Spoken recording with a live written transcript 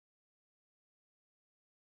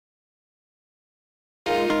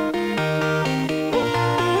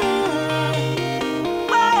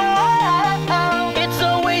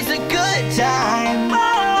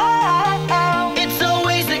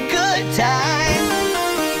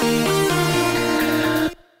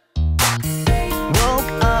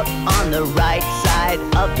on the right side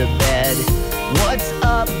of the bed. What's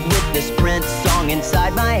up with this Prince song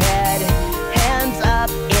inside my head? Hands up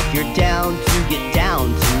if you're down to get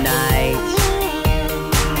down tonight.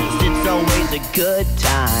 'Cause it's always a good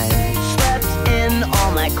time. Slept in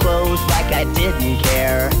all my clothes like I didn't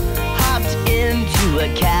care. Hopped into a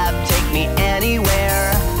cab, take me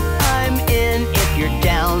anywhere. I'm in if you're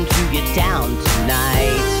down to get down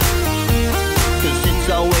tonight. 'Cause it's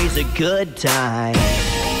always a good time.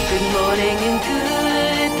 Good morning and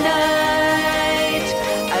good night.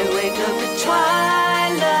 I wake up at twilight.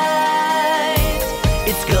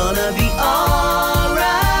 It's gonna be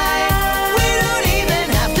alright. We don't even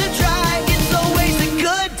have to try. It's always a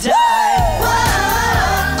good time. Whoa,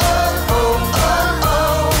 oh, oh, oh,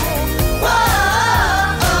 oh.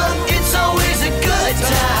 Whoa, it's always a good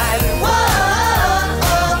time. Whoa,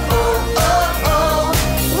 oh, oh, oh, oh.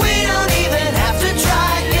 We don't even have to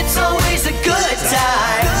try. It's always a good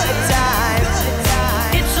time. Good time.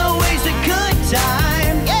 It's always a good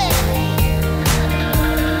time. Yeah.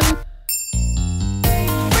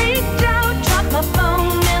 Freaked out, dropped my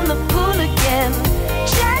phone in the pool again.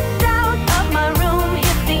 Checked out of my room,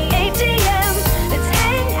 hit the ATM. Let's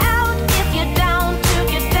hang out if you're down to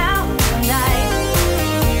get down tonight.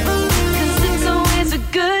 'Cause it's always a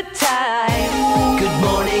good time. Good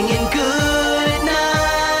morning and good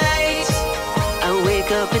night. I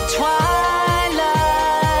wake up at twilight.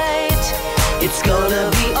 It's gonna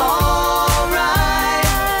be alright.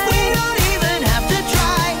 We don't even have to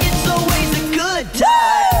try. It's always a good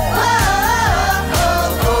time. Whoa,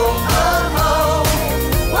 oh, oh, oh, oh.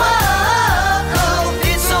 Whoa,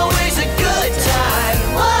 it's always a good time.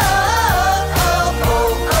 Whoa, oh, oh,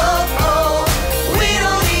 oh, oh. We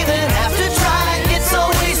don't even have to try. It's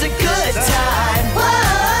always a good time. Whoa,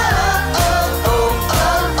 oh, oh,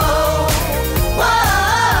 oh, oh.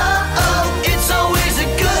 Whoa, it's always a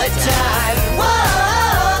good time. Whoa,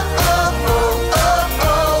 oh, oh, oh,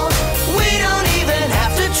 oh. We don't even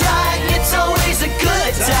have to try. It's always a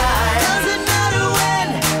good time. Doesn't matter when.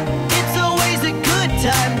 It's always a good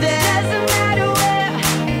time then. Doesn't matter where,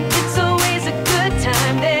 it's always a good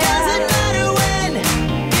time there. Doesn't matter when.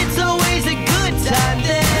 It's always a good time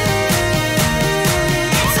then.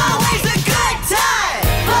 It's always a good time.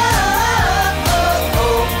 Whoa, oh,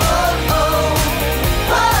 oh, oh, oh.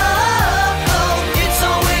 Whoa, it's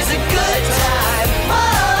always a good time. Whoa,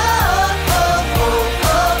 oh,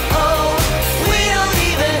 oh, oh. We don't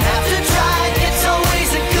even have to try. It's always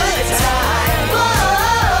a good time. Whoa,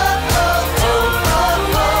 oh, oh, oh,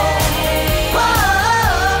 oh. Whoa,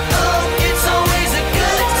 it's always a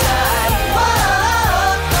good time. Whoa,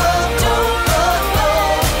 oh, oh,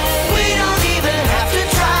 oh. We don't even have to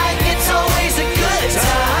try. It's always a good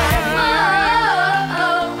time.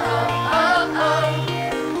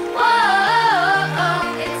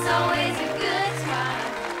 It's always a good time.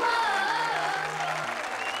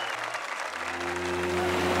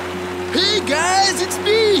 Hey guys, it's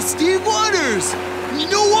me, Steve Waters. You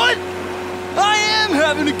know what? I am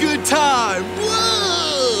having a good time.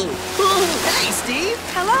 Whoa! Hey, Steve.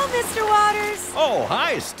 Hello, Mr. Waters. Oh,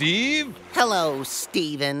 hi, Steve. Hello,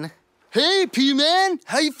 Steven. Hey, P-Man,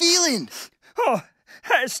 how you feeling? Oh,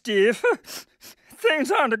 hey, Steve.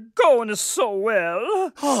 Things aren't going so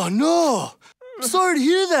well. Oh no! I'm sorry to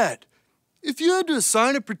hear that. If you had to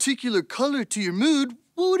assign a particular color to your mood,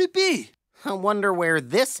 what would it be? I wonder where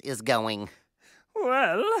this is going.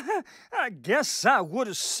 Well, I guess I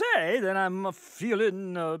would say that I'm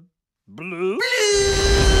feeling blue.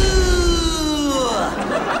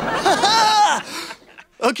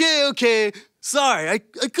 Okay. Sorry, I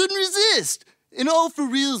couldn't resist. In all for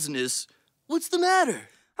realsness, what's the matter?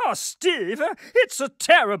 Oh, Steve, it's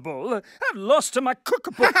terrible. I've lost my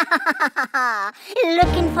cookbook.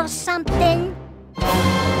 Looking for something?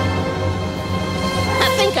 I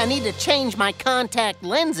think I need to change my contact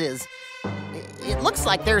lenses. It looks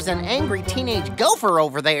like there's an angry teenage gopher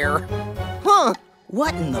over there. Huh?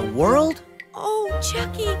 What in the world? Oh,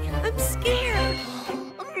 Chucky, I'm scared.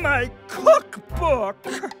 My cookbook.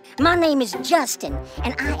 My name is Justin,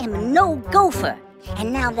 and I am no gopher.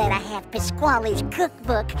 And now that I have Pasquale's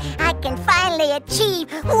cookbook, I can finally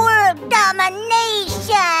achieve world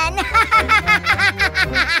domination!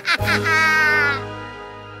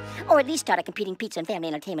 Or at least start a competing pizza and family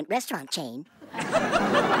entertainment restaurant chain.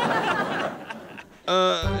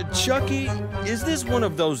 Chucky, is this one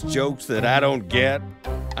of those jokes that I don't get?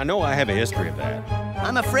 I know I have a history of that.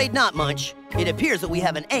 I'm afraid not, Munch. It appears that we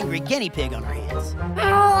have an angry guinea pig on our hands.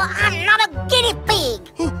 Oh, I'm not a guinea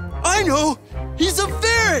pig! I know! He's a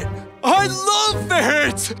ferret! I love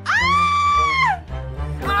ferrets! Ah!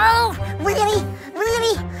 Oh, really?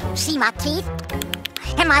 Really? See my teeth?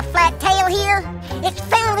 and my flat tail here? It's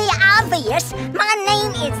fairly obvious. My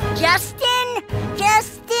name is Justin.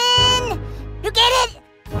 Justin! You get it?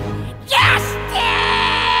 Justin!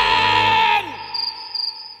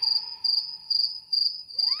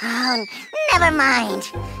 Oh, never mind.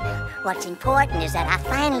 What's important is that I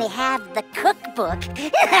finally have the cookbook.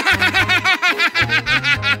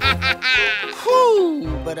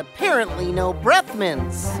 Whew, but apparently no breath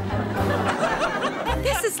mints.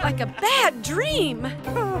 This is like a bad dream.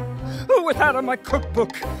 Without my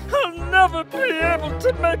cookbook, I'll never be able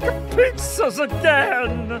to make pizzas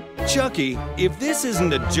again. Chucky, if this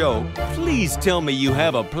isn't a joke, please tell me you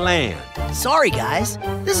have a plan. Sorry, guys.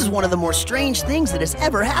 This is one of the more strange things that has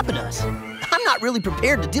ever happened to us. I'm not really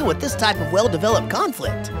prepared to deal with this type of well-developed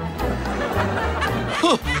conflict.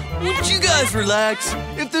 Wouldn't you guys relax?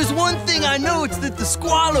 If there's one thing I know, it's that the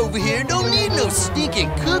squall over here don't need no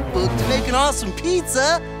stinking cookbook to make an awesome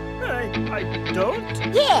pizza. I don't?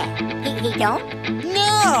 Yeah, he don't?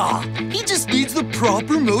 Nah, he just needs the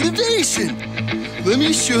proper motivation. Let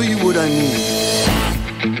me show you what I mean.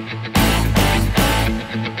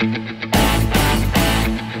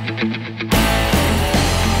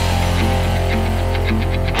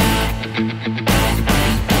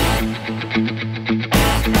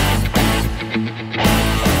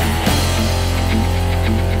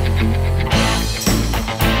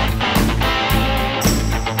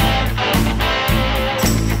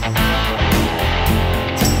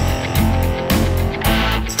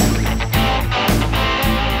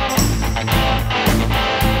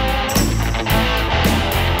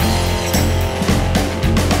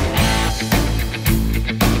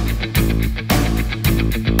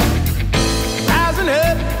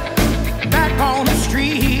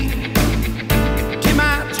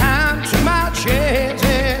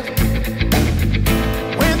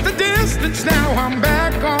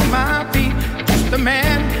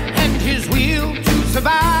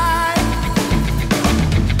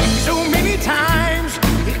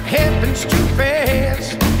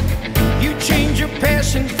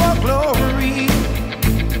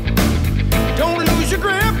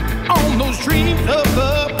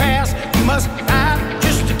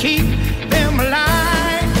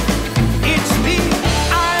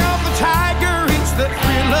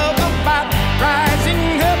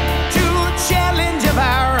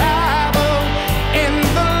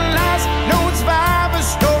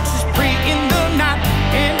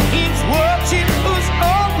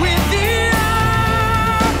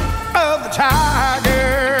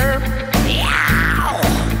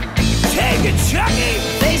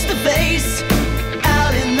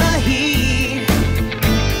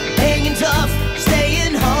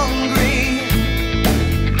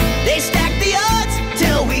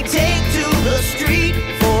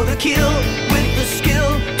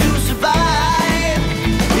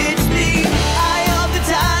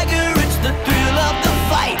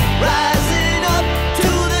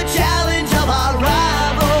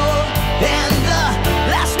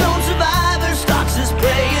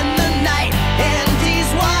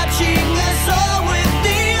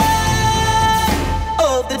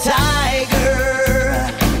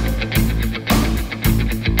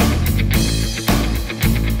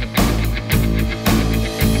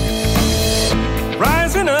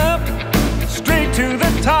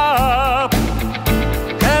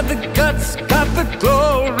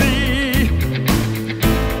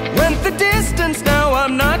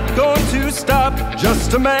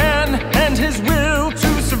 Just a man and his will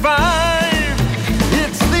to survive.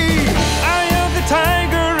 It's the eye of the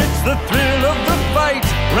tiger, it's the thrill of the fight,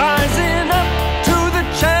 rising up to the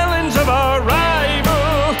challenge of our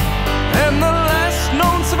rival. And the last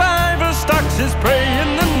known survivor stalks his prey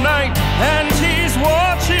in the night, and he's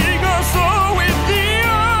watching us all with the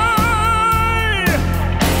eye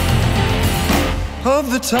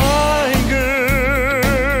of the tiger.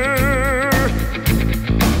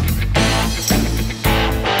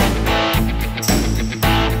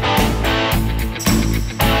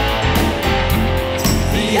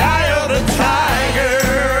 Eye of the tiger.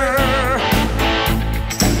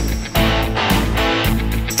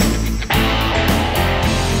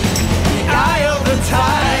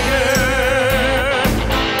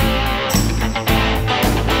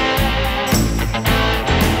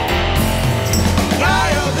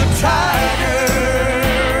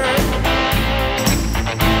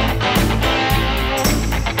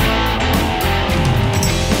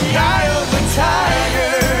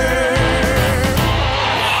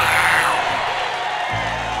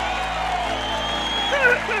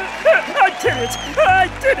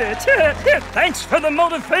 it. Thanks for the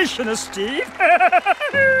motivation, Steve.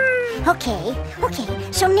 Okay,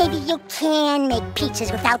 so maybe you can make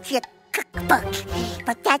pizzas without your cookbook.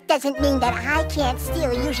 But that doesn't mean that I can't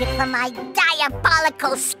still use it for my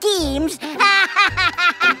diabolical schemes.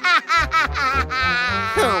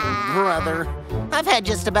 Oh, brother. I've had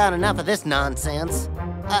just about enough of this nonsense.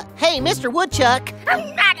 Hey, Mr. Woodchuck.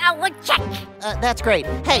 I'm not a woodchuck. That's great.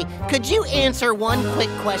 Hey, could you answer one quick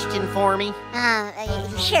question for me?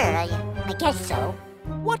 Sure, I guess so.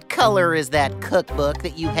 What color is that cookbook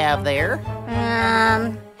that you have there?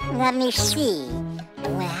 Let me see.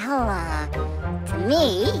 Well, to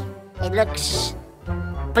me, it looks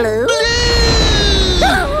blue.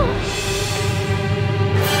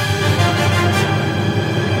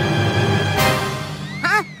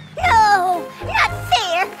 Huh? No, not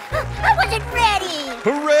fair. I wasn't ready.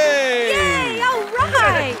 Hooray! Yay, all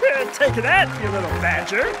right. Take that, you little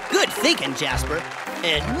badger. Good thinking, Jasper.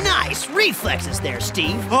 And nice reflexes there,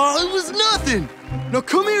 Steve. Oh, it was nothing. Now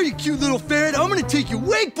come here, you cute little ferret. I'm gonna take you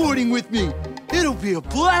wakeboarding with me. It'll be a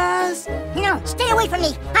blast. No, stay away from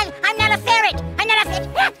me. I'm not a ferret. I'm not a ferret.